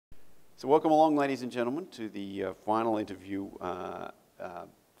So welcome along, ladies and gentlemen, to the final interview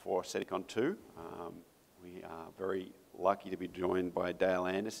for SETICon 2. We are very lucky to be joined by Dale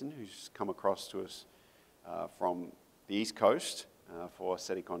Anderson, who's come across to us from the East Coast for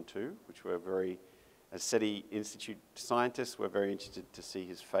SETICon 2, which we're very, as SETI Institute scientists, we're very interested to see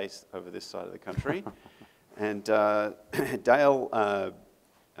his face over this side of the country. And Dale,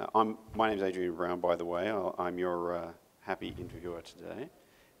 my name's Adrian Brown, by the way. I'm your happy interviewer today.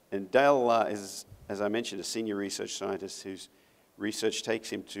 And Dale is, as I mentioned, a senior research scientist whose research takes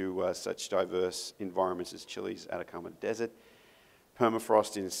him to such diverse environments as Chile's Atacama Desert,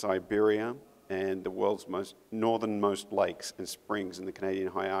 permafrost in Siberia, and the world's northernmost lakes and springs in the Canadian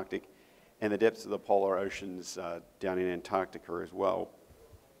high Arctic, and the depths of the polar oceans down in Antarctica as well.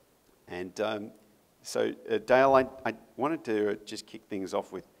 And so, Dale, I wanted to just kick things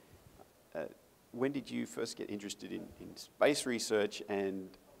off with, when did you first get interested in space research and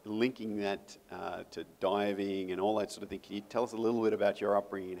linking that to diving and all that sort of thing? Can you tell us a little bit about your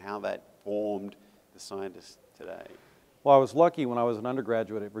upbringing and how that formed the scientist today? Well, I was lucky when I was an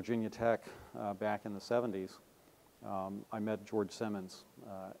undergraduate at Virginia Tech back in the 70s. I met George Simmons,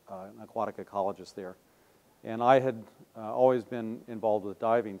 an aquatic ecologist there. And I had always been involved with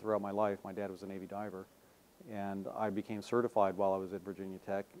diving throughout my life. My dad was a Navy diver. And I became certified while I was at Virginia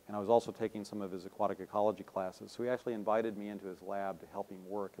Tech. And I was also taking some of his aquatic ecology classes. So he actually invited me into his lab to help him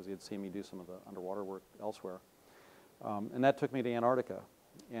work, because he had seen me do some of the underwater work elsewhere. And that took me to Antarctica.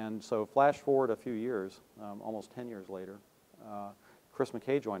 And so flash forward a few years, almost 10 years later, Chris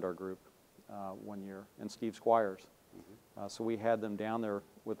McKay joined our group one year, and Steve Squires. Mm-hmm. So we had them down there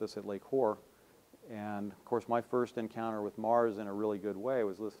with us at Lake Hoare. And of course, my first encounter with Mars in a really good way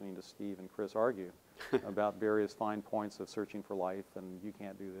was listening to Steve and Chris argue about various fine points of searching for life, and you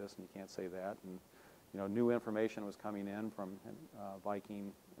can't do this and you can't say that. And you know, new information was coming in from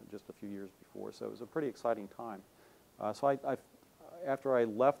Viking just a few years before, so it was a pretty exciting time. So after I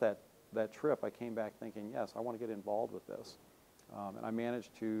left that trip, I came back thinking, yes, I want to get involved with this. And I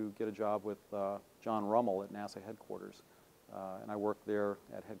managed to get a job with John Rummel at NASA headquarters. And I worked there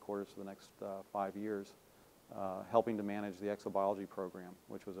at headquarters for the next 5 years, helping to manage the exobiology program,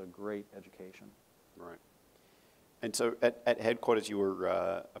 which was a great education. Right. And so at headquarters, you were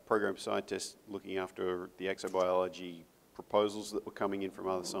a program scientist looking after the exobiology proposals that were coming in from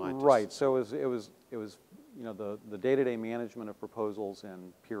other scientists. Right. So it was you know, the day-to-day management of proposals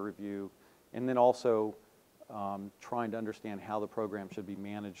and peer review, and then also trying to understand how the program should be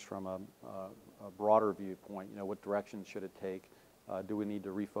managed from a broader viewpoint. You know, what direction should it take? Do we need to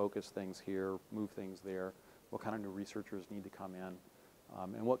refocus things here, move things there? What kind of new researchers need to come in?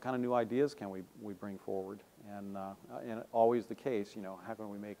 And what kind of new ideas can we bring forward? And always the case, you know, how can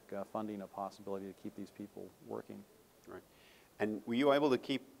we make funding a possibility to keep these people working? Right. And were you able to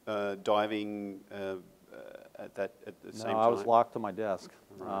keep diving at the same time? No, I was locked to my desk.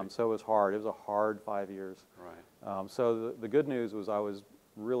 Right. So it was hard. It was a hard 5 years. Right. So the good news was I was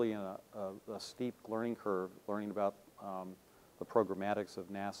really in a steep learning curve, learning about the programmatics of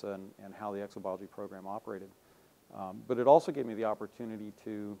NASA and how the exobiology program operated. But it also gave me the opportunity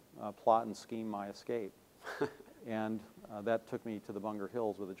to plot and scheme my escape. And that took me to the Bunger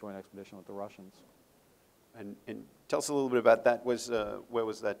Hills with a joint expedition with the Russians. And tell us a little bit about that. Where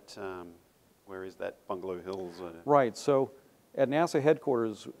was that? Where is that, Bungalow Hills? Right. So at NASA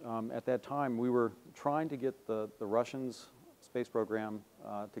headquarters at that time, we were trying to get the Russians' space program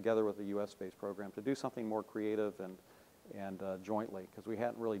together with the U.S. space program to do something more creative and jointly, because we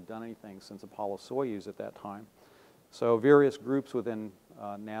hadn't really done anything since Apollo-Soyuz at that time. So various groups within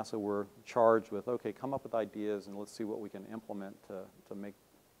NASA were charged with, okay, come up with ideas and let's see what we can implement to make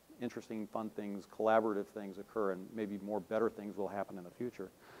interesting, fun things, collaborative things occur, and maybe more better things will happen in the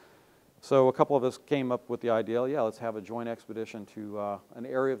future. So a couple of us came up with the idea, yeah, let's have a joint expedition to an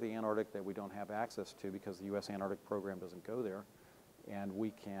area of the Antarctic that we don't have access to because the U.S. Antarctic program doesn't go there. And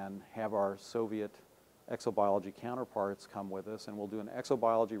we can have our Soviet exobiology counterparts come with us, and we'll do an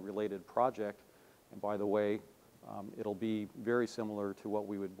exobiology-related project. And by the way, it'll be very similar to what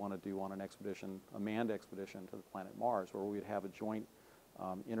we would want to do on an expedition, a manned expedition to the planet Mars, where we'd have a joint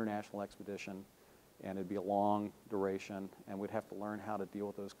international expedition, and it'd be a long duration, and we'd have to learn how to deal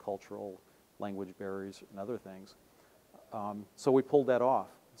with those cultural language barriers and other things. So we pulled that off.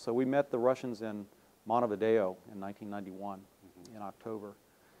 So we met the Russians in Montevideo in 1991, mm-hmm. in October,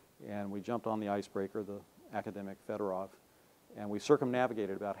 and we jumped on the icebreaker, the academic Fedorov, and we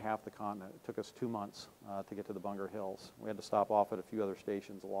circumnavigated about half the continent. It took us 2 months to get to the Bunger Hills. We had to stop off at a few other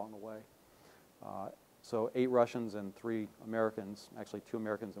stations along the way. So 8 Russians and 3 Americans, actually 2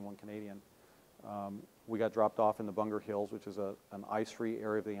 Americans and 1 Canadian, We got dropped off in the Bunger Hills, which is an ice-free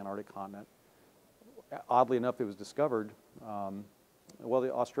area of the Antarctic continent. Oddly enough, it was discovered, well,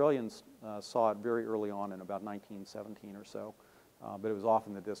 the Australians saw it very early on in about 1917 or so, but it was off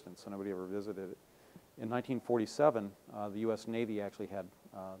in the distance, so nobody ever visited it. In 1947, the U.S. Navy actually had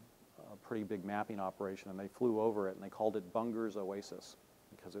a pretty big mapping operation, and they flew over it, and they called it Bunger's Oasis,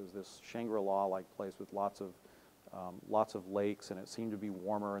 because it was this Shangri-La-like place with lots of lakes, and it seemed to be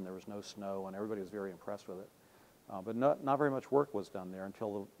warmer, and there was no snow, and everybody was very impressed with it. But not very much work was done there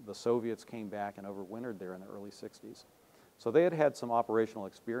until the Soviets came back and overwintered there in the early 60s. So they had had some operational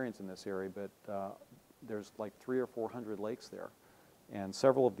experience in this area, but there's like 300 or 400 lakes there. And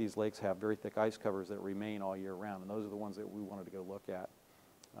several of these lakes have very thick ice covers that remain all year round, and those are the ones that we wanted to go look at.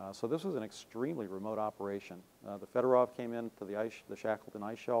 So this was an extremely remote operation. The Fedorov came in to the Shackleton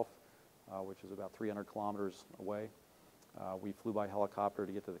Ice Shelf, which is about 300 kilometers away. We flew by helicopter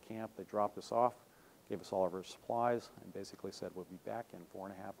to get to the camp. They dropped us off, gave us all of our supplies, and basically said, we'll be back in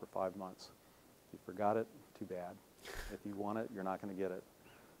 4.5 or 5 months. If you forgot it, too bad. If you want it, you're not going to get it.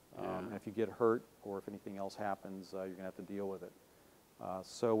 And if you get hurt or if anything else happens, you're going to have to deal with it.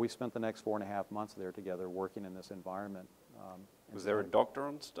 So we spent the next 4.5 months there together working in this environment. Was there a doctor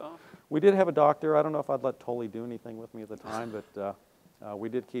on staff? We did have a doctor. I don't know if I'd let Tully do anything with me at the time, but we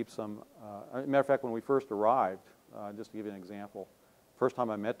did keep some. As a matter of fact, when we first arrived, just to give you an example, first time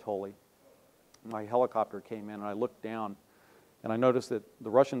I met Tully, my helicopter came in and I looked down and I noticed that the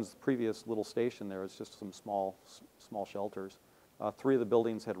Russians' previous little station there was just some small shelters. 3 of the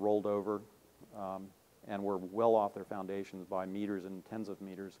buildings had rolled over and were well off their foundations by meters and tens of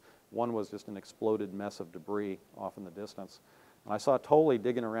meters. One was just an exploded mess of debris off in the distance. And I saw Tully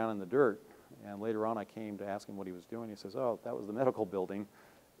digging around in the dirt, and later on I came to ask him what he was doing. He says, oh, that was the medical building,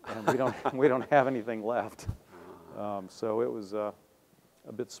 and we don't have anything left. So it was a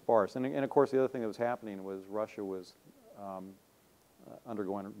bit sparse. And of course the other thing that was happening was Russia was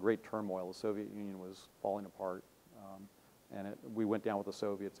undergoing great turmoil. The Soviet Union was falling apart. And we went down with the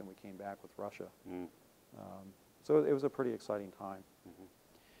Soviets and we came back with Russia. So it was a pretty exciting time.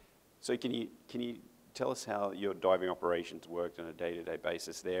 So can you tell us how your diving operations worked on a day-to-day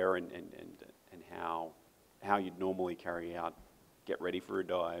basis there, and how you'd normally get ready for a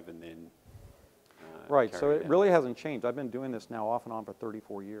dive and then right, so it really hasn't changed. I've been doing this now off and on for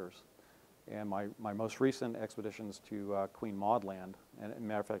 34 years. And my most recent expeditions to Queen Maud Land, and as a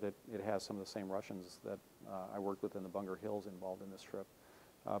matter of fact, it has some of the same Russians that I worked with in the Bunger Hills involved in this trip.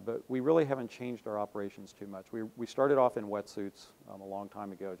 But we really haven't changed our operations too much. We started off in wetsuits a long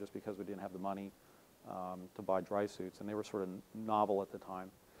time ago just because we didn't have the money to buy dry suits, and they were sort of novel at the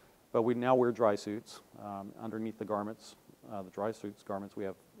time. But we now wear dry suits. Underneath the garments, the dry suits garments, we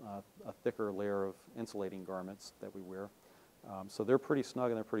have a thicker layer of insulating garments that we wear. So they're pretty snug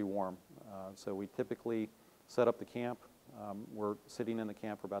and they're pretty warm. So we typically set up the camp. We're sitting in the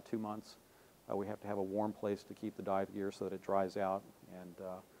camp for about 2 months. We have to have a warm place to keep the dive gear so that it dries out. And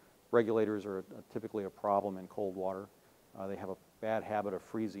regulators are typically a problem in cold water. They have a bad habit of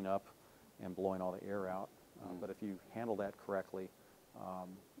freezing up and blowing all the air out. But if you handle that correctly,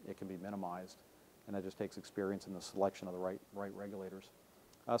 it can be minimized. And that just takes experience in the selection of the right regulators.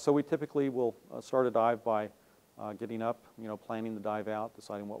 So we typically will start a dive by getting up, planning the dive out,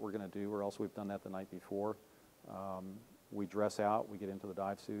 deciding what we're going to do, or else we've done that the night before. We dress out, we get into the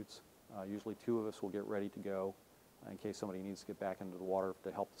dive suits. Usually 2 of us will get ready to go in case somebody needs to get back into the water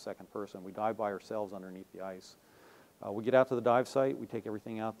to help the second person. We dive by ourselves underneath the ice. We get out to the dive site, we take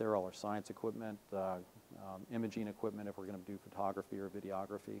everything out there, all our science equipment, imaging equipment if we're going to do photography or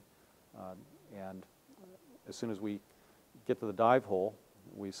videography. And as soon as we get to the dive hole,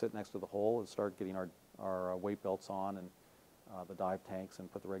 we sit next to the hole and start getting our weight belts on and the dive tanks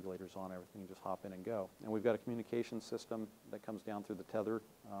and put the regulators on, everything, just hop in and go. And we've got a communication system that comes down through the tether.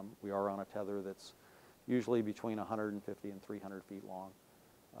 We are on a tether that's usually between 150 and 300 feet long,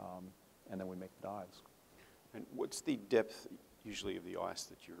 and then we make the dives. And what's the depth usually of the ice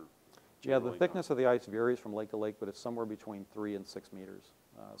that you're Yeah, the thickness of the ice varies from lake to lake, but it's somewhere between 3 and 6 meters.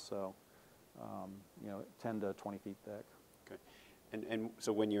 So, 10 to 20 feet thick. Okay. And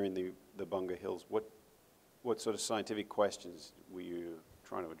so when you're in the Bunger Hills, what sort of scientific questions were you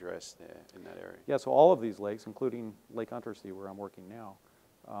trying to address there in that area? Yeah, so all of these lakes, including Lake Untersee, where I'm working now,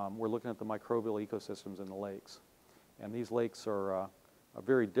 we're looking at the microbial ecosystems in the lakes. And these lakes are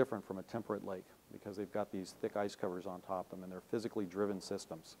very different from a temperate lake because they've got these thick ice covers on top of them, and they're physically driven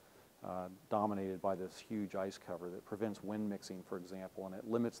systems dominated by this huge ice cover that prevents wind mixing, for example, and it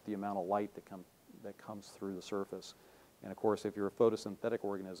limits the amount of light that comes through the surface. And of course, if you're a photosynthetic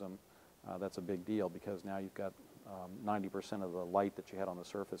organism, that's a big deal because now you've got 90% of the light that you had on the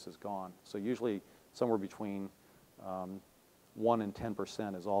surface is gone. So usually somewhere between 1 and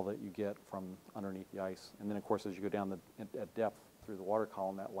 10% is all that you get from underneath the ice. And then, of course, as you go down at depth through the water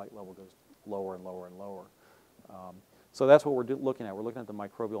column, that light level goes lower and lower and lower. So that's what we're looking at. We're looking at the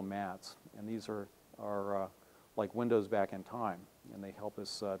microbial mats, and these are like windows back in time, and they help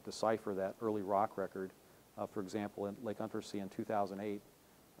us decipher that early rock record. For example, in Lake Untersee in 2008,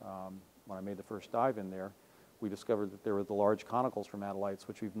 when I made the first dive in there, we discovered that there were the large conical stromatolites,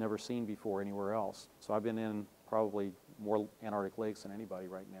 which we've never seen before anywhere else. So I've been in probably more Antarctic lakes than anybody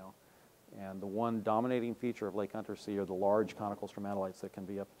right now. And the one dominating feature of Lake Untersee are the large conical stromatolites that can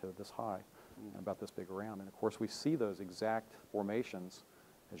be up to this high, and about this big around. And of course, we see those exact formations,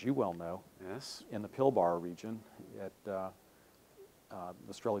 as you well know, yes, in the Pilbara region, at the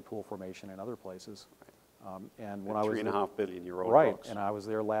Strelly Pool Formation and other places. And when I was 3.5 billion-year-old right, rocks. and I was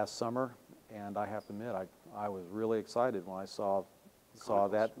there last summer, and I have to admit, I was really excited when I saw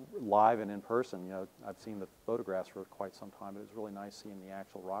that live and in person. You know, I've seen the photographs for quite some time, but it was really nice seeing the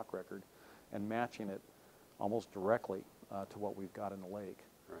actual rock record and matching it almost directly to what we've got in the lake.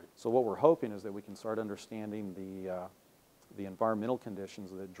 Right. So what we're hoping is that we can start understanding the environmental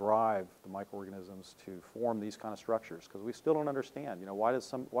conditions that drive the microorganisms to form these kind of structures, because we still don't understand. You know, why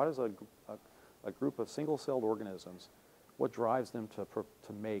does a group of single-celled organisms, what drives them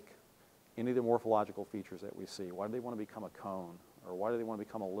to make any of the morphological features that we see? Why do they want to become a cone? Or why do they want to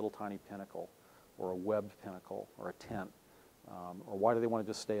become a little tiny pinnacle, or a webbed pinnacle, or a tent? Or why do they want to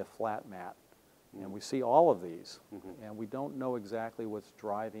just stay a flat mat? And we see all of these, and we don't know exactly what's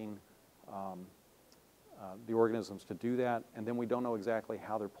driving the organisms to do that, and then we don't know exactly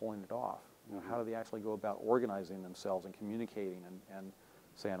how they're pulling it off. You know, how do they actually go about organizing themselves and communicating and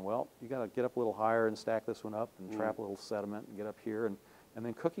saying, well, you got to get up a little higher and stack this one up and trap a little sediment and get up here and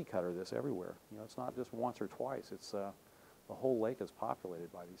then cookie cutter this everywhere. You know, it's not just once or twice. It's the whole lake is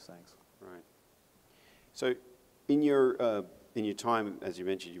populated by these things. Right. So, in your time, as you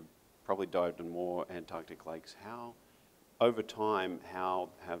mentioned, you probably dived in more Antarctic lakes. Over time, how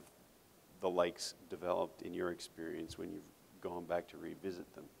have the lakes developed in your experience when you've gone back to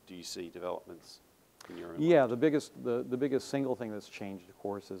revisit them? Do you see developments in your own Yeah, life? the biggest single thing that's changed, of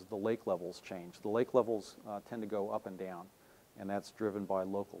course, is the lake levels change. The lake levels tend to go up and down, and that's driven by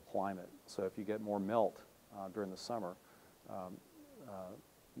local climate. So if you get more melt during the summer,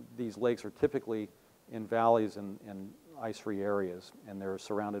 these lakes are typically in valleys and ice-free areas, and they're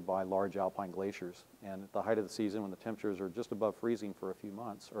surrounded by large alpine glaciers. And at the height of the season, when the temperatures are just above freezing for a few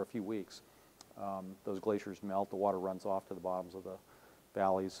months or a few weeks, those glaciers melt, the water runs off to the bottoms of the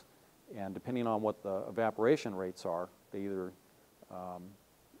valleys, and depending on what the evaporation rates are, they either,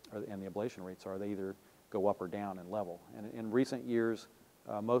 and the ablation rates are, they either go up or down in level. And in recent years,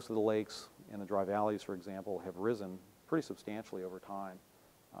 most of the lakes in the dry valleys, for example, have risen pretty substantially over time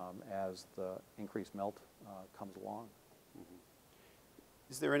as the increased melt comes along.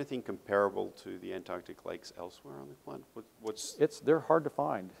 Is there anything comparable to the Antarctic lakes elsewhere on the planet? They're hard to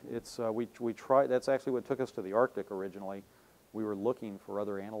find. We try. That's actually what took us to the Arctic originally. We were looking for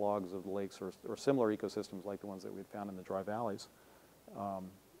other analogs of the lakes or similar ecosystems like the ones that we'd found in the dry valleys.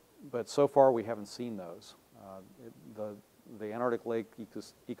 But so far we haven't seen those. The Antarctic lake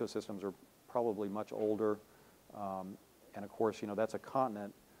ecosystems are probably much older, and of course, you know, that's a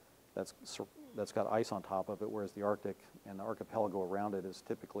continent that's got ice on top of it, whereas the Arctic and the archipelago around it is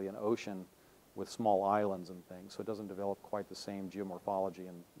typically an ocean with small islands and things, so it doesn't develop quite the same geomorphology,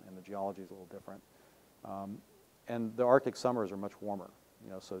 and the geology is a little different. And the Arctic summers are much warmer,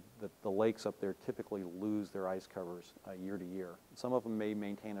 you know, so the lakes up there typically lose their ice covers year to year. Some of them may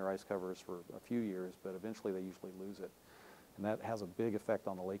maintain their ice covers for a few years, but eventually they usually lose it. And that has a big effect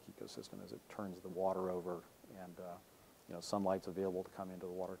on the lake ecosystem as it turns the water over, and you know, sunlight's available to come into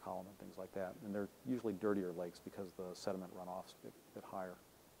the water column and things like that. And they're usually dirtier lakes because the sediment runoff's a bit higher.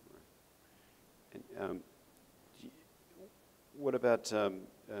 Right. And, what about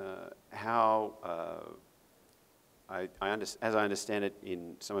how, as I understand it,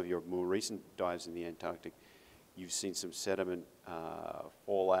 in some of your more recent dives in the Antarctic, you've seen some sediment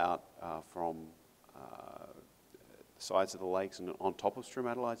fall out from the sides of the lakes and on top of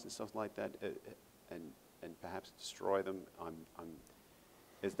stromatolites and stuff like that, and perhaps destroy them.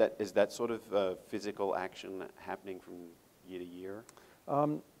 Is that sort of physical action happening from year to year?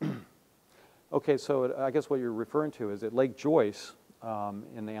 Okay, so I guess what you're referring to is at Lake Joyce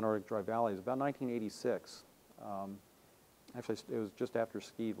in the Antarctic Dry Valley is about 1986. Actually, it was just after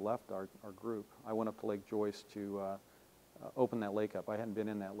Steve left our group. I went up to Lake Joyce to open that lake up. I hadn't been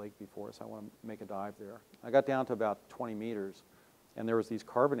in that lake before, so I want to make a dive there. I got down to about 20 meters, And there was these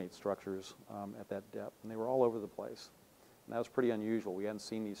carbonate structures at that depth, and they were all over the place. And that was pretty unusual. We hadn't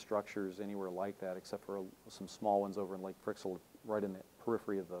seen these structures anywhere like that, except for some small ones over in Lake Frixell, right in the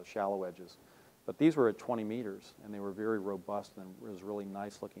periphery of the shallow edges. But these were at 20 meters, and they were very robust, and it was a really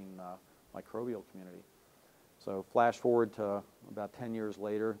nice-looking microbial community. So flash forward to about 10 years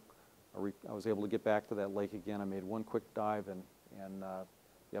later, I was able to get back to that lake again. I made one quick dive, and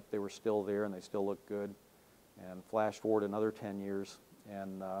yep, they were still there, and they still looked good. And flash forward another 10 years,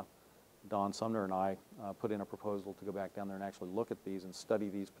 and Don Sumner and I put in a proposal to go back down there and actually look at these and study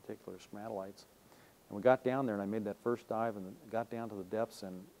these particular stromatolites. And we got down there, and I made that first dive and got down to the depths,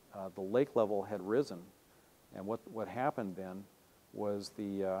 and the lake level had risen. And what happened then was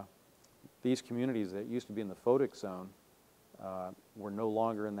these communities that used to be in the photic zone were no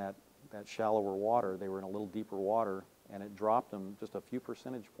longer in that shallower water. They were in a little deeper water, and it dropped them just a few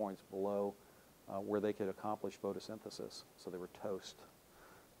percentage points below where they could accomplish photosynthesis. So they were toast.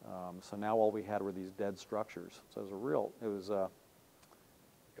 So now all we had were these dead structures. So it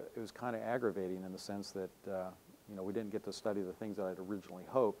was kind of aggravating in the sense that we didn't get to study the things that I'd originally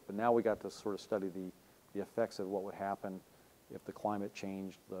hoped, but now we got to sort of study the effects of what would happen if the climate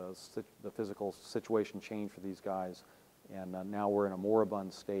changed, the physical situation changed for these guys, and now we're in a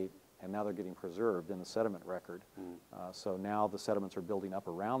moribund state, and now they're getting preserved in the sediment record. So now the sediments are building up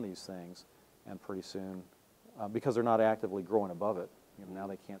around these things, and pretty soon, because they're not actively growing above it, now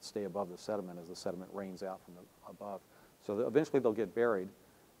they can't stay above the sediment as the sediment rains out from above. So eventually they'll get buried,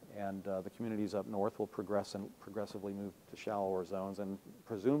 and the communities up north will progressively move to shallower zones, and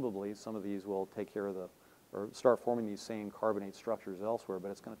presumably some of these will take care of or start forming these same carbonate structures elsewhere, but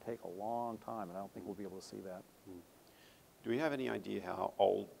it's going to take a long time, and I don't think we'll be able to see that. Do we have any idea how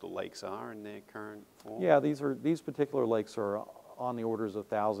old the lakes are in their current form? Yeah, these particular lakes are on the orders of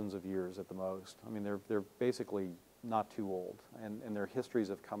thousands of years at the most. I mean, they're basically not too old, and their histories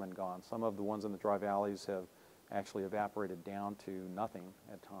have come and gone. Some of the ones in the dry valleys have actually evaporated down to nothing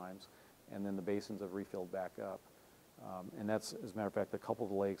at times, and then the basins have refilled back up. And that's, as a matter of fact, a couple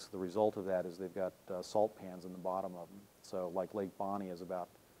of the lakes, the result of that is they've got salt pans in the bottom of them. So like Lake Bonny is about,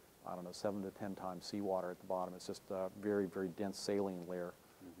 I don't know, 7 to 10 times seawater at the bottom. It's just a very, very dense saline layer.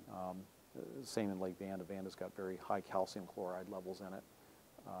 Same in Lake Vanda. Vanda's got very high calcium chloride levels in it.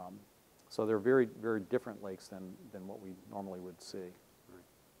 So they're very, very different lakes than what we normally would see. Right.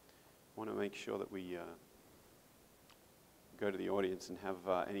 I want to make sure that we go to the audience and have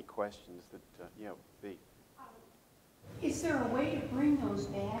any questions that, yeah, B. Is there a way to bring those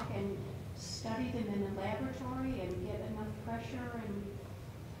back and study them in a laboratory and get enough pressure and?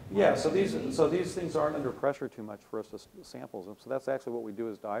 Yeah, so these things aren't under pressure too much for us to sample them. So that's actually what we do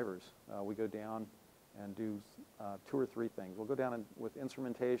as divers. We go down and do 2 or 3 things. We'll go down with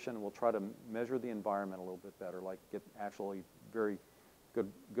instrumentation, and we'll try to measure the environment a little bit better, like get actually very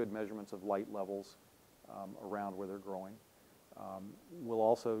good measurements of light levels around where they're growing. We'll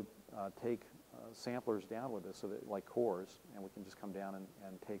also take samplers down with us, so that, like cores, and we can just come down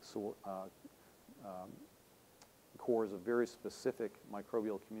and take cores of very specific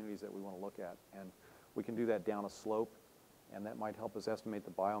microbial communities that we want to look at. And we can do that down a slope, and that might help us estimate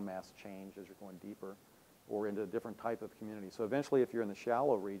the biomass change as you're going deeper or into a different type of community. So eventually, if you're in the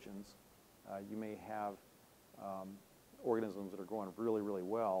shallow regions, you may have organisms that are growing really, really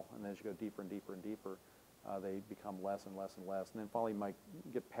well, and then as you go deeper and deeper and deeper, they become less and less and less. And then finally, you might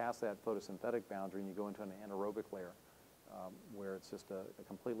get past that photosynthetic boundary, and you go into an anaerobic layer where it's just a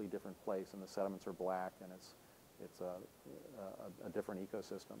completely different place, and the sediments are black, and it's a different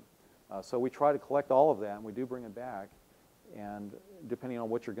ecosystem. So we try to collect all of that, and we do bring it back. And depending on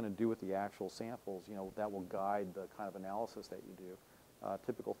what you're going to do with the actual samples, that will guide the kind of analysis that you do.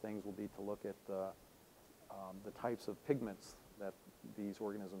 Typical things will be to look at the types of pigments that these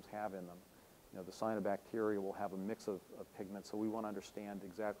organisms have in them. The cyanobacteria will have a mix of pigments, so we want to understand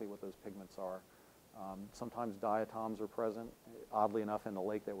exactly what those pigments are. Sometimes diatoms are present. Oddly enough, in the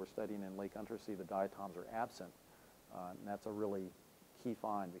lake that we're studying in Lake Untersee, the diatoms are absent. And that's a really key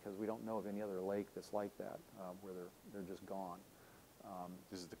find, because we don't know of any other lake that's like that, where they're just gone.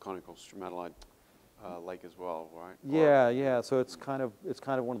 This is the conical stromatolite lake as well, right? Yeah. So it's kind of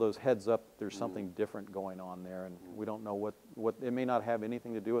one of those heads up. There's something different going on there, and we don't know what. It may not have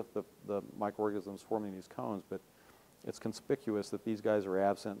anything to do with the microorganisms forming these cones, but it's conspicuous that these guys are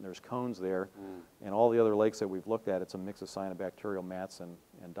absent, and there's cones there. And all the other lakes that we've looked at, it's a mix of cyanobacterial mats and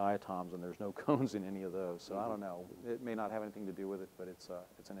diatoms, and there's no cones in any of those. So I don't know. It may not have anything to do with it, but it's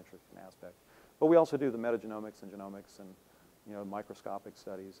an interesting aspect. But we also do the metagenomics and genomics and microscopic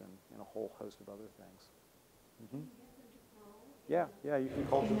studies and a whole host of other things. Can you get them to grow Yeah, you can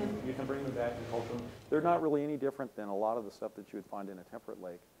culture them. You can bring them back and culture them. They're not really any different than a lot of the stuff that you would find in a temperate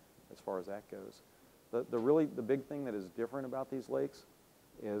lake, as far as that goes. The big thing that is different about these lakes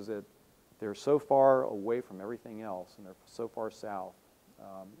is that they're so far away from everything else, and they're so far south,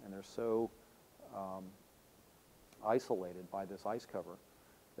 and they're so isolated by this ice cover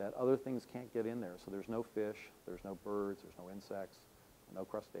that other things can't get in there. So there's no fish, there's no birds, there's no insects, no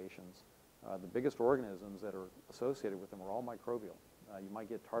crustaceans. The biggest organisms that are associated with them are all microbial. You might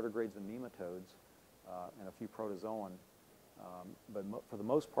get tardigrades and nematodes and a few protozoan, but for the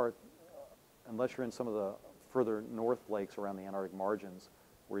most part, unless you're in some of the further north lakes around the Antarctic margins,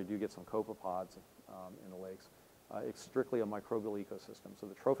 where you do get some copepods in the lakes, it's strictly a microbial ecosystem. So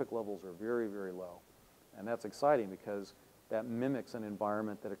the trophic levels are very, very low. And that's exciting because that mimics an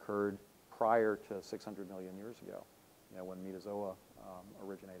environment that occurred prior to 600 million years ago, when Metazoa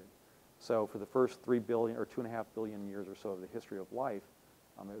originated. So for the first 3 billion or 2.5 billion years or so of the history of life,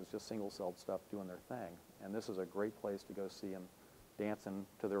 it was just single-celled stuff doing their thing. And this is a great place to go see them dancing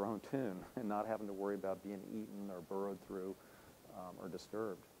to their own tune and not having to worry about being eaten or burrowed through or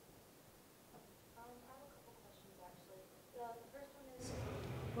disturbed. I have a couple questions, actually. The first one is,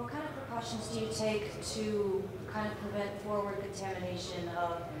 what kind of precautions do you take to kind of prevent forward contamination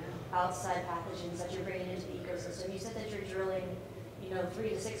of outside pathogens that you're bringing into the ecosystem? You said that you're drilling 3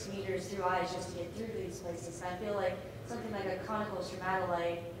 to 6 meters through ice just to get through these places. And I feel like something like a conical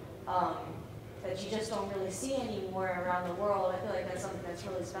stromatolite that you just don't really see anymore around the world, I feel like that's something that's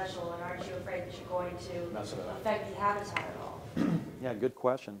really special. And aren't you afraid that you're going to affect the habitat at all? Yeah, good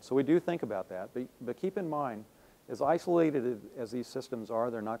question. So we do think about that, but keep in mind, as isolated as these systems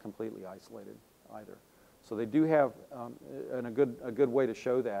are, they're not completely isolated either. So they do have, and a good way to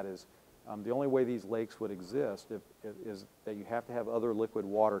show that is, the only way these lakes would exist is that you have to have other liquid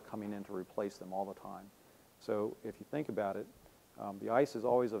water coming in to replace them all the time. So if you think about it, the ice is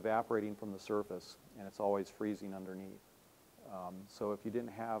always evaporating from the surface, and it's always freezing underneath. So if you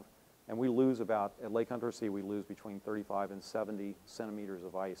didn't have, and we lose about, at Lake Undersea, we lose between 35 and 70 centimeters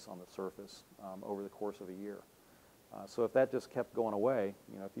of ice on the surface over the course of a year. So if that just kept going away,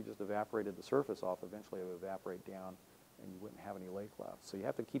 if you just evaporated the surface off, eventually it would evaporate down and you wouldn't have any lake left. So you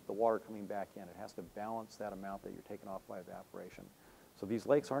have to keep the water coming back in. It has to balance that amount that you're taking off by evaporation. So these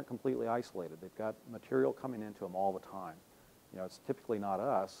lakes aren't completely isolated. They've got material coming into them all the time. It's typically not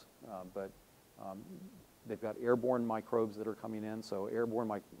us, but they've got airborne microbes that are coming in. So airborne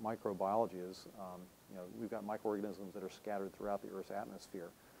microbiology is, we've got microorganisms that are scattered throughout the Earth's atmosphere.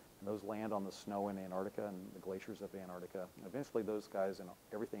 And those land on the snow in Antarctica and the glaciers of Antarctica. And eventually those guys and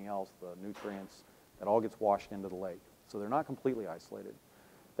everything else, the nutrients, that all gets washed into the lake. So they're not completely isolated.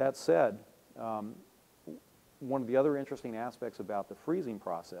 That said, one of the other interesting aspects about the freezing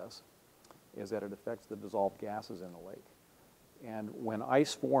process is that it affects the dissolved gases in the lake. And when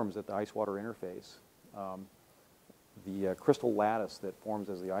ice forms at the ice-water interface, the crystal lattice that forms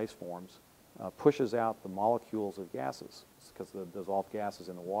as the ice forms pushes out the molecules of gases because the dissolved gases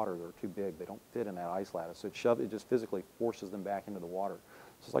in the water, they're too big. They don't fit in that ice lattice. So it just physically forces them back into the water.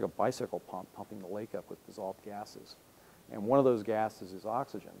 So it's like a bicycle pump pumping the lake up with dissolved gases. And one of those gases is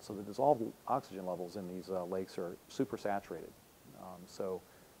oxygen. So the dissolved oxygen levels in these lakes are supersaturated. So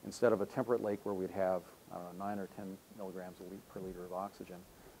instead of a temperate lake where we'd have, 9 or 10 milligrams per liter of oxygen,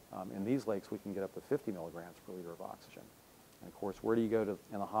 in these lakes we can get up to 50 milligrams per liter of oxygen. And of course, where do you go to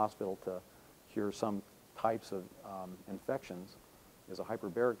in the hospital to cure some types of infections is a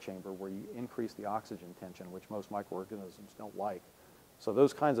hyperbaric chamber where you increase the oxygen tension, which most microorganisms don't like. So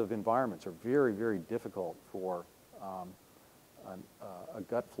those kinds of environments are very, very difficult for a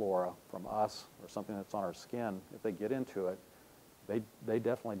gut flora from us or something that's on our skin. If they get into it, they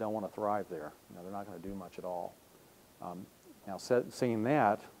definitely don't want to thrive there. They're not going to do much at all. Now, saying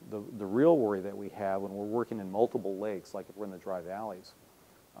that, the real worry that we have when we're working in multiple lakes, like if we're in the dry valleys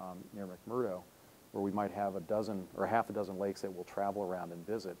near McMurdo, where we might have a dozen or half a dozen lakes that we'll travel around and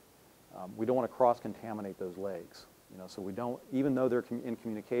visit, we don't want to cross-contaminate those lakes. So we don't, even though they're in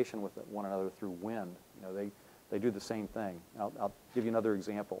communication with one another through wind, they do the same thing. I'll give you another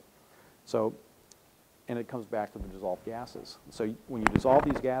example. So, and it comes back to the dissolved gases. So when you dissolve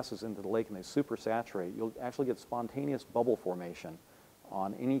these gases into the lake and they supersaturate, you'll actually get spontaneous bubble formation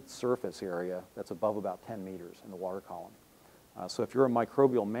on any surface area that's above about 10 meters in the water column. So if you're a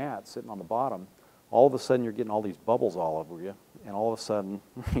microbial mat sitting on the bottom, all of a sudden you're getting all these bubbles all over you, and all of a sudden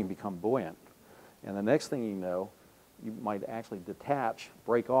you become buoyant. And the next thing you know, you might actually detach,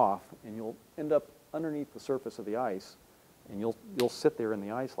 break off, and you'll end up underneath the surface of the ice, and you'll sit there in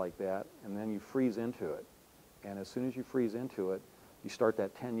the ice like that, and then you freeze into it. And as soon as you freeze into it, you start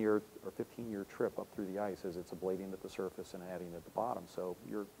that 10-year or 15-year trip up through the ice as it's ablating at the surface and adding at the bottom. So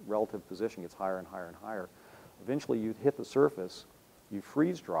your relative position gets higher and higher and higher. Eventually you hit the surface, you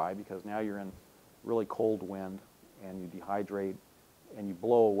freeze dry because now you're in really cold wind, and you dehydrate and you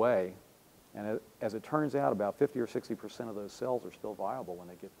blow away. And as it turns out, about 50 or 60% of those cells are still viable when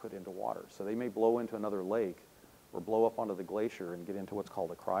they get put into water. So they may blow into another lake or blow up onto the glacier and get into what's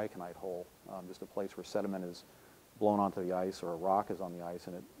called a cryoconite hole, just a place where sediment is blown onto the ice or a rock is on the ice,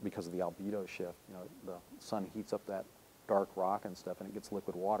 and because of the albedo shift, the sun heats up that dark rock and stuff, and it gets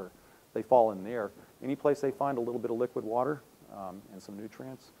liquid water. They fall in there. Any place they find a little bit of liquid water and some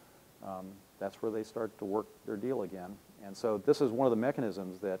nutrients, that's where they start to work their deal again. And so this is one of the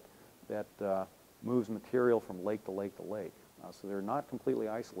mechanisms that moves material from lake to lake to lake. So they're not completely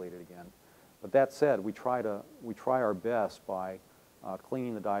isolated again. But that said, we try our best by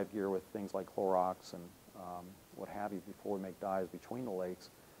cleaning the dive gear with things like Clorox and what have you before we make dives between the lakes.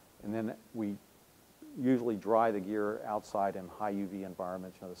 And then we usually dry the gear outside in high UV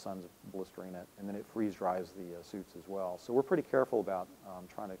environments. The sun's blistering it, and then it freeze dries the suits as well. So we're pretty careful about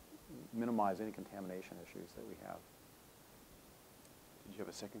trying to minimize any contamination issues that we have. Did you have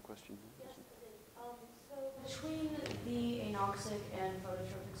a second question? Yes, I did. So between the anoxic and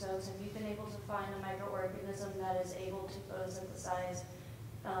phototrophic zones, have you been able to find a microorganism that is able to photosynthesize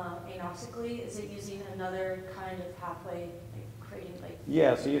anoxically? Is it using another kind of pathway, like creating like...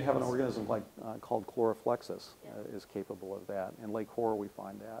 Yeah, so you have an organism like called Chloroflexus is capable of that. In Lake Coral we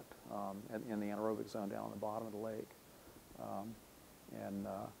find that in the anaerobic zone down on the bottom of the lake.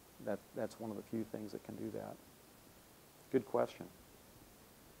 That's one of the few things that can do that. Good question.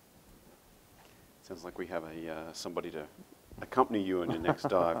 Sounds like we have somebody to accompany you on your next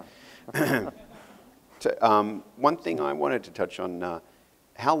dive. One thing I wanted to touch on,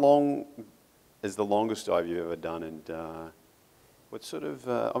 how long is the longest dive you've ever done, and what sort of,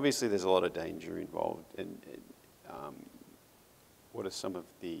 obviously there's a lot of danger involved, and what are some of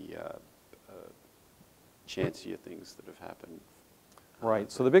the chancier things that have happened?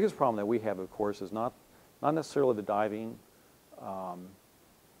 Right, so the biggest problem that we have, of course, is not necessarily the diving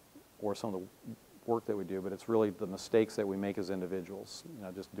or some of the work that we do, but it's really the mistakes that we make as individuals,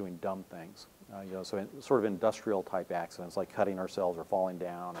 just doing dumb things. So sort of industrial type accidents like cutting ourselves or falling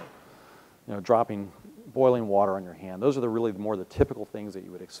down or dropping boiling water on your hand. Those are really more the typical things that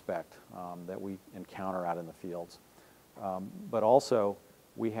you would expect that we encounter out in the fields. But also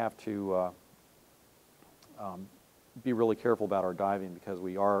we have to be really careful about our diving because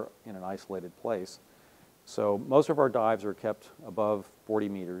we are in an isolated place. So most of our dives are kept above 40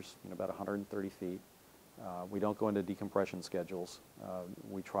 meters, about 130 feet. We don't go into decompression schedules.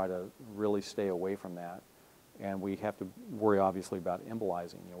 We try to really stay away from that. And we have to worry, obviously, about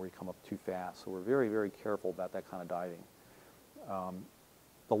embolizing, where you come up too fast. So we're very, very careful about that kind of diving.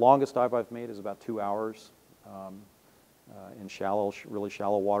 The longest dive I've made is about 2 hours in really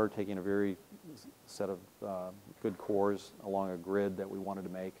shallow water, taking a very set of good cores along a grid that we wanted to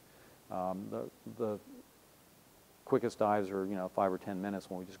make. The quickest dives are 5 or 10 minutes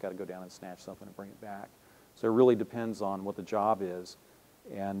when we just got to go down and snatch something and bring it back. So it really depends on what the job is.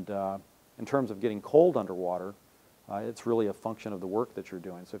 And in terms of getting cold underwater, it's really a function of the work that you're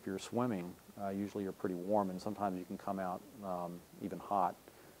doing. So if you're swimming, usually you're pretty warm, and sometimes you can come out even hot.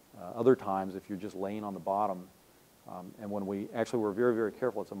 Other times, if you're just laying on the bottom, and when we're very, very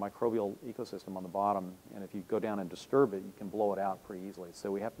careful. It's a microbial ecosystem on the bottom, and if you go down and disturb it, you can blow it out pretty easily.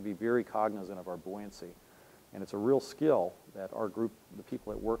 So we have to be very cognizant of our buoyancy. And it's a real skill that our group, the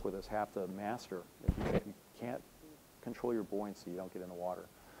people that work with us, have to master. If you can't control your buoyancy, you don't get in the water.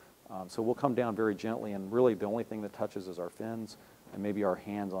 So we'll come down very gently, and really the only thing that touches is our fins and maybe our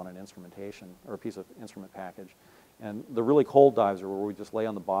hands on an instrumentation or a piece of instrument package. And the really cold dives are where we just lay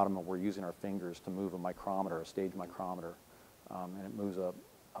on the bottom and we're using our fingers to move a micrometer, a stage micrometer, and it moves a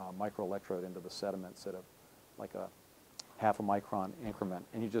microelectrode into the sediments at like a half a micron increment.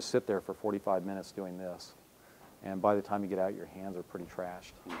 And you just sit there for 45 minutes doing this. And by the time you get out, your hands are pretty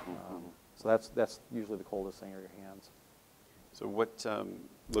trashed. So that's usually the coldest thing are your hands. So what,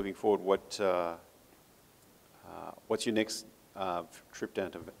 looking forward, what's your next trip down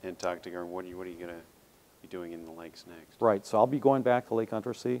to Antarctica, and what are you going to be doing in the lakes next? Right, so I'll be going back to Lake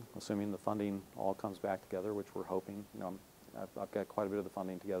Untersee, assuming the funding all comes back together, which we're hoping. I've got quite a bit of the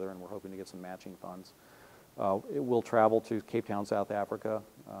funding together, and we're hoping to get some matching funds. It will travel to Cape Town, South Africa.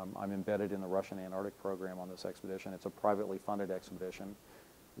 I'm embedded in the Russian Antarctic program on this expedition. It's a privately funded expedition.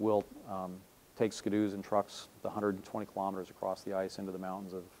 We'll take skidoos and trucks the 120 kilometers across the ice into the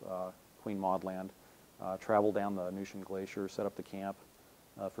mountains of Queen Maud Land, travel down the Aleutian Glacier, set up the camp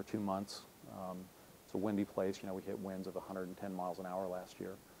for 2 months. It's a windy place. You know, we hit winds of 110 miles an hour last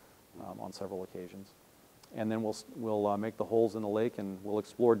year on several occasions. And then we'll make the holes in the lake, and we'll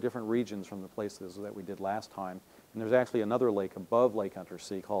explore different regions from the places that we did last time. And there's actually another lake above Lake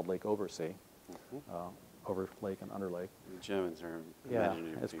Untersee called Lake Oversee, over lake and under lake. The Germans are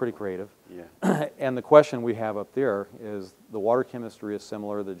imaginative. It's pretty creative. Yeah. And the question we have up there is the water chemistry is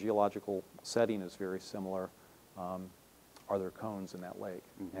similar, the geological setting is very similar. Are there cones in that lake?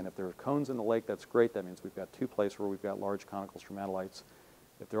 And if there are cones in the lake, that's great. That means we've got two places where we've got large conical stromatolites.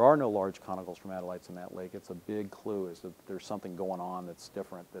 If there are no large conical stromatolites in that lake, it's a big clue is that there's something going on that's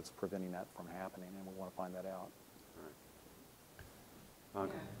different that's preventing that from happening, and we want to find that out. Right.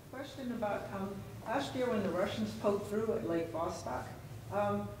 Okay. Yeah. Question about last year when the Russians poked through at Lake Vostok,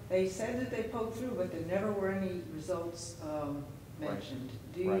 they said that they poked through, but there never were any results mentioned.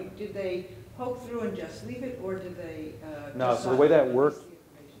 Right. Did they poke through and just leave it, or did they? No. So the way that worked,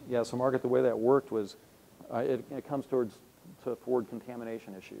 yeah. So Margaret, the way that worked was, it comes to forward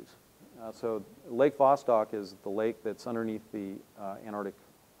contamination issues. So Lake Vostok is the lake that's underneath the Antarctic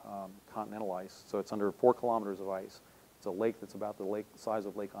continental ice. So it's under 4 kilometers of ice. It's a lake that's about the size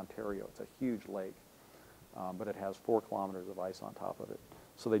of Lake Ontario. It's a huge lake, but it has 4 kilometers of ice on top of it.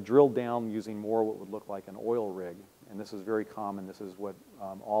 So they drilled down using more what would look like an oil rig, and this is very common. This is what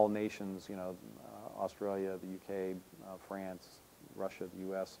all nations, you know, Australia, the UK, France, Russia,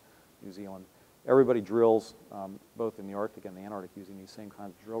 the US, New Zealand, everybody drills both in the Arctic and the Antarctic using these same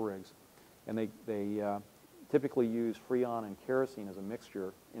kinds of drill rigs. And they typically use freon and kerosene as a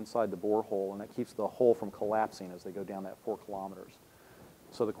mixture inside the borehole, and that keeps the hole from collapsing as they go down that 4 kilometers.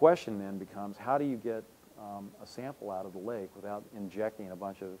 So the question then becomes, how do you get a sample out of the lake without injecting a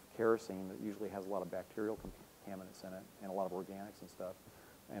bunch of kerosene that usually has a lot of bacterial contaminants in it and a lot of organics and stuff,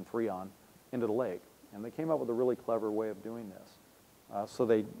 and freon, into the lake? And they came up with a really clever way of doing this. So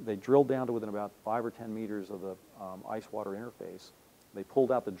they drilled down to within about 5 or 10 meters of the ice-water interface. They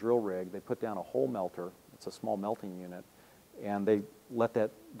pulled out the drill rig. They put down a hole melter. It's a small melting unit. And they let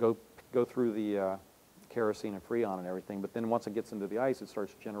that go through the kerosene and freon and everything. But then once it gets into the ice, it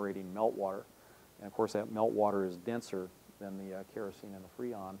starts generating meltwater. And of course, that meltwater is denser than the kerosene and the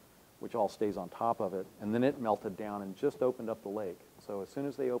freon, which all stays on top of it. And then it melted down and just opened up the lake. So as soon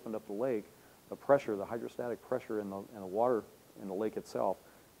as they opened up the lake, the pressure, the hydrostatic pressure in the water in the lake itself,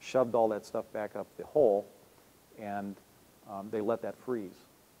 shoved all that stuff back up the hole, and they let that freeze.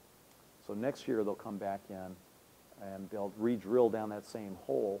 So next year they'll come back in and they'll re-drill down that same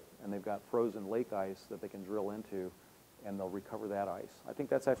hole, and they've got frozen lake ice that they can drill into, and they'll recover that ice. I think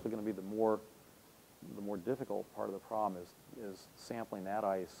that's actually going to be the more difficult part of the problem is sampling that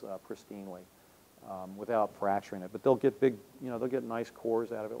ice pristinely without fracturing it. But they'll get big, they'll get nice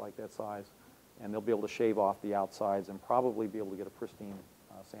cores out of it like that size, and they'll be able to shave off the outsides and probably be able to get a pristine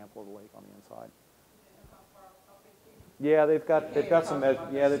sample of the lake on the inside. Yeah, they've got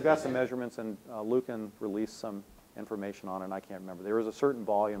some measurements, and Lucan released some information on it, and I can't remember. There was a certain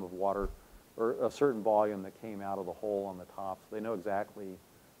volume of water, or a certain volume that came out of the hole on the top, so they know exactly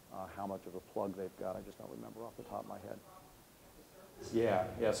how much of a plug they've got. I just don't remember off the top of my head.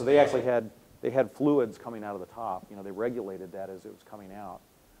 Yeah. So they actually had fluids coming out of the top. They regulated that as it was coming out.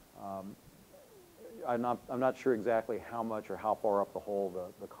 I'm not sure exactly how much or how far up the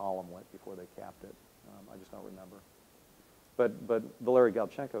hole the column went before they capped it. I just don't remember. But Valery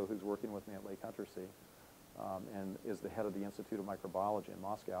Galchenko, who's working with me at Lake Untersee, and is the head of the Institute of Microbiology in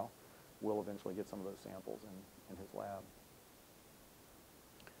Moscow, will eventually get some of those samples in his lab.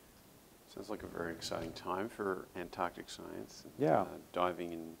 Sounds like a very exciting time for Antarctic science. Yeah.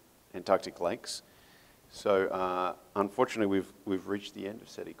 Diving in Antarctic lakes. So unfortunately, we've reached the end of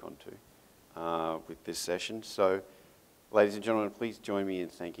SETICon 2 with this session. So, ladies and gentlemen, please join me in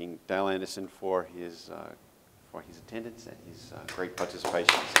thanking Dale Anderson for his attendance and his great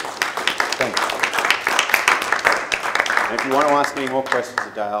participation. Thanks. And if you want to ask any more questions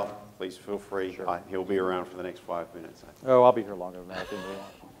of Dale, please feel free. Sure. He'll be around for the next 5 minutes. Oh, I'll be here longer than that.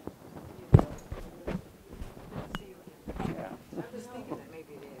 I'm just thinking that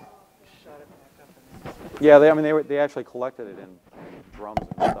maybe they shot it back up. Yeah, they actually collected it in drums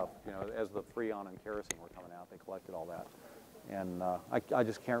and stuff. As the freon and kerosene were coming out, they collected all that. And I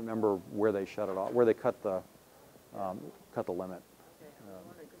just can't remember where they shut it off, where they cut the limit. Okay, I was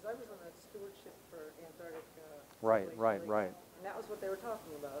wondering, because I was on that stewardship for Antarctic. Right. And that was what they were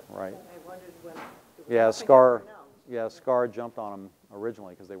talking about. Right. And I wondered when. Yeah, Scar jumped on them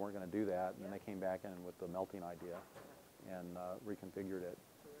originally because they weren't going to do that, and then they came back in with the melting idea and reconfigured it.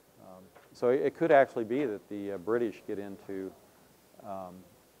 So it could actually be that the British get into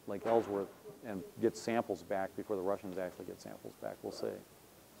Lake Ellsworth and get samples back before the Russians actually get samples back. We'll see.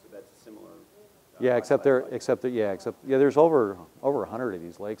 So that's a similar Yeah, except there's over 100 of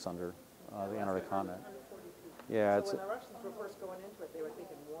these lakes under the Antarctic continent. Yeah, So when the Russians were first going into it, they were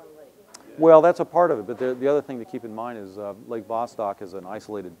thinking one lake. well, that's a part of it, but the other thing to keep in mind is Lake Vostok is an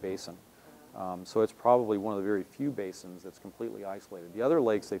isolated basin. So it's probably one of the very few basins that's completely isolated. The other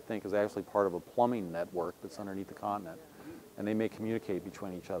lakes they think is actually part of a plumbing network that's underneath the continent, and they may communicate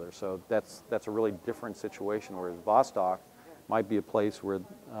between each other. So that's a really different situation, whereas Vostok might be a place where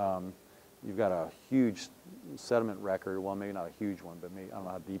you've got a huge sediment record, well, maybe not a huge one, but maybe, I don't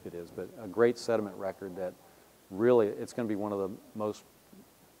know how deep it is, but a great sediment record that really, it's going to be one of the most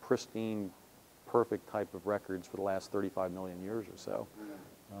pristine, perfect type of records for the last 35 million years or so,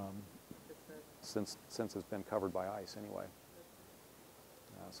 since it's been covered by ice anyway.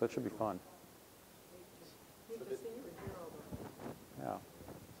 So it should be fun. Yeah.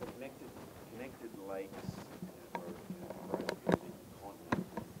 So connected lakes or using continent.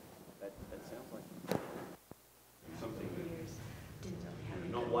 That sounds like something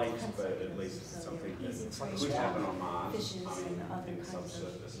that, not lakes, but at least something that could happen on Mars. Fishes and other in kinds of,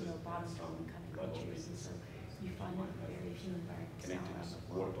 subsurface bottom at some dwelling kind of level creatures. And so you find it in very few environments now connected around the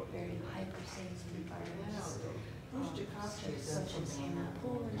water world, bodies. very hypersafe environments. Such Such as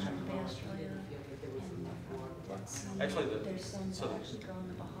pool in the Bay Australia, and Dead Sea. Actually, There's some that actually grow in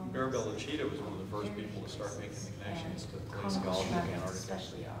the Bahamas. Maribel Cheetah was one of the first people to start making the connections to glaciology of Antarctica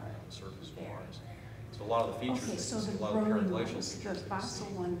especially are and the surface of Mars. So a lot of the features Okay, that so you see, the a lot of growing paraglacial ones, features the that you fossil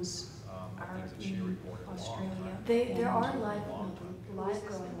see, ones are are things that she in reported a long Australia. time. There are And- live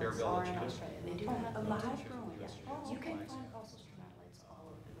growing ones Maribel are in Cheetah. Australia. They do Oh, have a those. live growing. Yeah, Oh, you can okay. find fossil stromatolites all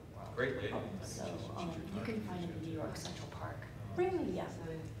over the world. Great lady. So you can find them in New York Central Park. Really? Yeah.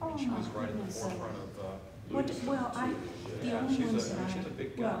 Oh, She my was right at the goodness. forefront of, Well, the yeah, only she's ones a, that she's a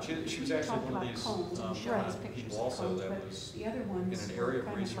big, well, she was you actually talked one of about these cones, and she has pictures people of also cones, that but was the other in ones an were area of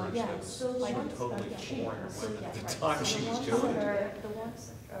kind research like, Yeah, that was so the like ones totally that- foreign yeah, to So women yeah, at the right. time So she the was ones doing that it. are the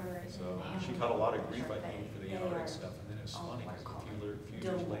ones that are So in she Hamilton, caught a lot of grief, I they- think, for the they Antarctic are stuff, and then it's all funny, what because are a called few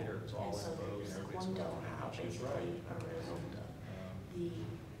years dome. later, it was all And so exposed, there's and one everybody's dome going, now, wow, she was basically right. a result of the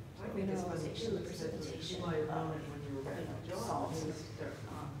I think it's funny mineralization, too, the because precipitation you of, might have known it when you were writing jobs, salts,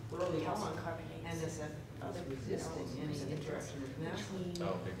 early calcium on, carbonates, and this other was resisting any minerals, interaction with NASA. between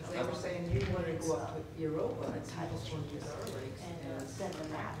Oh, big Because they were saying you want to go up to Europa, the and tidal just want to use changes, our lakes and as then the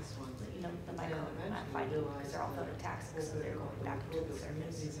map, practice ones. the And micro eventually fighting, realized because they're all that phototaxic, so over they're the going back into the surface,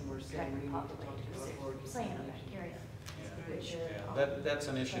 communities and we're saying trying we to need to talk populate, about because organ they're cyanobacteria, which Yeah, are. that's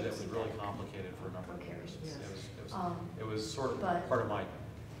an issue that was really complicated for a number of years. It was sort of But- part of my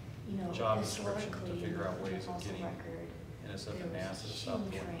job description to historically, figure out in the ways of fossil getting record, NSF there and was NASA a to stop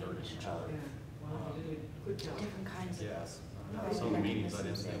huge throwing dirt at range each of other. Good job. different kinds of. Yes, of some of the meetings I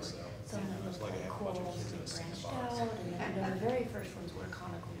didn't think mechanisms. so. Some that It was looked like I like have a bunch of corals kids in that a branched sandbox. out, and then the very first ones were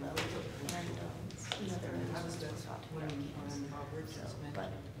conical node, and, the early ones was thought to be volcanoes. So,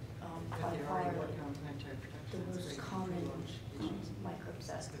 but, by far, the most common microbes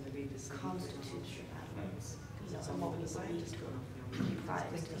that constitute stromatolites, and what we believed comprised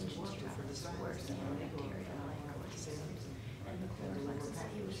ancient stromatolites were cyanobacteria like organisms. And the chloroplasts that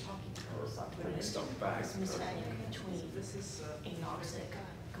he was talking about was thought to be this mismatch between anoxic,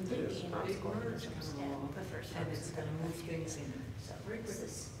 completely anoxic organisms and the first ones that move things in. So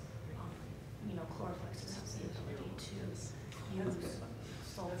this, chloroplexus has the ability to use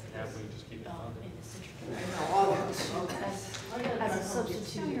sulfur Half we just keep it funded. in the citric as a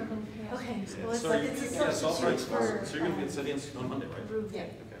substitute. Okay, well, So, it's a yeah, substitute so for, you're going to get SETIcon on Monday, right? roofing,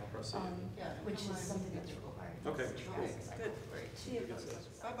 Okay, I'll press it. which is something that's required. Okay, cool. Good.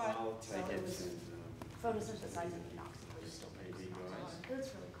 Bye-bye. I'll take So it it was and, photosynthesizing the oxygen, which is still producing oxygen. That's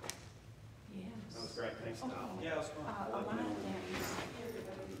really cool. that was great, thanks, Tom. Yeah, it was fun. A lot of that is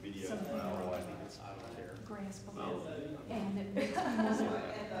The video, some well, I think it's, I don't care. grass below, and it makes me want to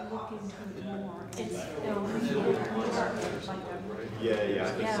look into it more. It's, Yeah, yeah,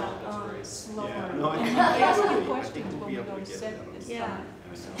 I think yeah, so. slower. Yeah, no, I And think ask we'll you be- I questions think we'll when be we able go to to get set that. this Yeah. time.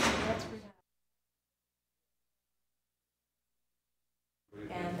 So that's really.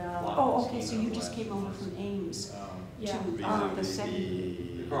 And, Oh, okay, so you just came over from Ames yeah, to the Vis-a-vis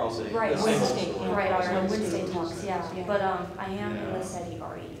SETI. Carl's right, the Wednesday, same- yeah. right, our Wednesday. Wednesday talks, yeah, Yeah. but, I am in the SETI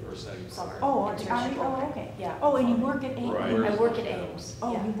RE Or SETI. summer. Oh, internship program. okay. Yeah. Oh, and you work at Ames? Right. I work at Ames,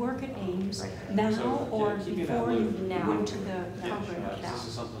 Oh, yeah. you work at Ames Right. now So, yeah, or keep me in that before you loop. Now. went to the Yeah, program? yeah, this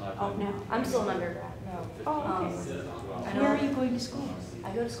is something I've Oh, been. now. I'm still an undergrad, no. Oh, okay. I Where are know, you going to school? I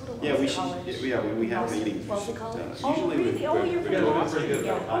go to school at Yeah, we Wellesley should, College. yeah, we have meetings. Wellesley College? Oh, Usually really? Oh, you're We from got a Boston? pretty good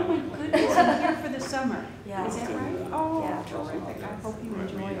Yeah. Oh, my goodness, I'm here for the summer. Yeah. Is that right? Oh, Yeah. terrific. I hope you Right,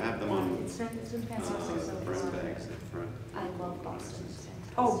 enjoy we it. have them on, It's been fantastic so brown far. bags in front. I love Boston, it's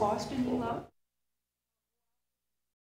fantastic. Oh, Boston you love?